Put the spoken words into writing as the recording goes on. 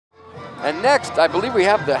And next, I believe we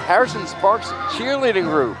have the Harrison Sparks Cheerleading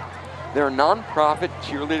Group. They're a non-profit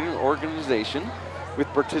cheerleading organization with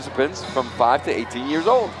participants from 5 to 18 years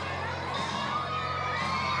old.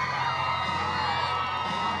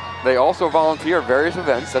 They also volunteer at various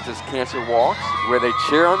events such as cancer walks, where they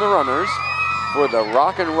cheer on the runners, for the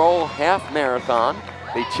Rock and Roll Half Marathon.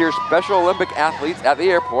 They cheer Special Olympic athletes at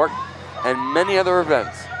the airport and many other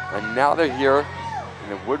events. And now they're here in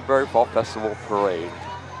the Woodbury Fall Festival Parade.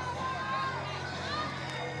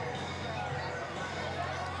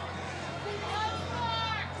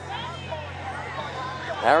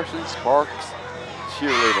 Harrison Sparks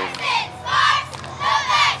Cheerleading.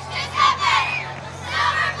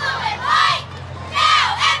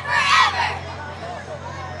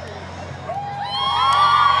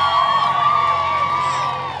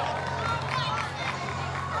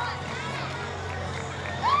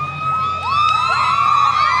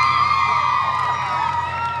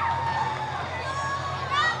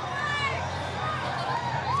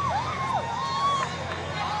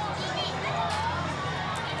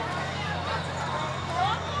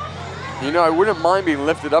 You know, I wouldn't mind being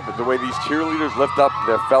lifted up the way these cheerleaders lift up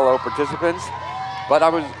their fellow participants, but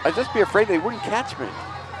I'd just be afraid they wouldn't catch me.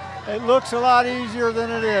 It looks a lot easier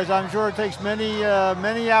than it is. I'm sure it takes many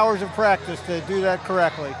hours of practice to do that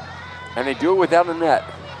correctly. And they do it without a net.